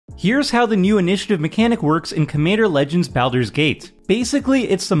Here's how the new initiative mechanic works in Commander Legends Baldur's Gate. Basically,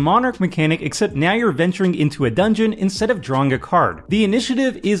 it's the Monarch mechanic, except now you're venturing into a dungeon instead of drawing a card. The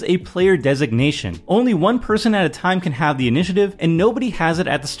initiative is a player designation. Only one person at a time can have the initiative, and nobody has it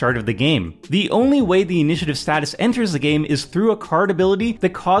at the start of the game. The only way the initiative status enters the game is through a card ability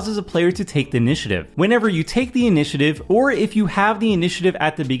that causes a player to take the initiative. Whenever you take the initiative, or if you have the initiative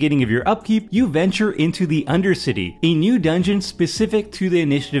at the beginning of your upkeep, you venture into the Undercity, a new dungeon specific to the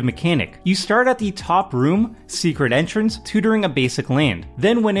initiative mechanic. You start at the top room, secret entrance, tutoring a basic land.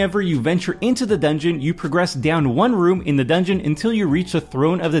 Then whenever you venture into the dungeon, you progress down one room in the dungeon until you reach the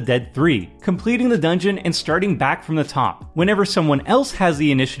Throne of the Dead 3, completing the dungeon and starting back from the top. Whenever someone else has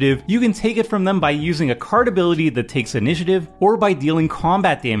the initiative, you can take it from them by using a card ability that takes initiative, or by dealing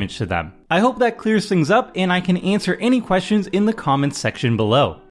combat damage to them. I hope that clears things up, and I can answer any questions in the comments section below.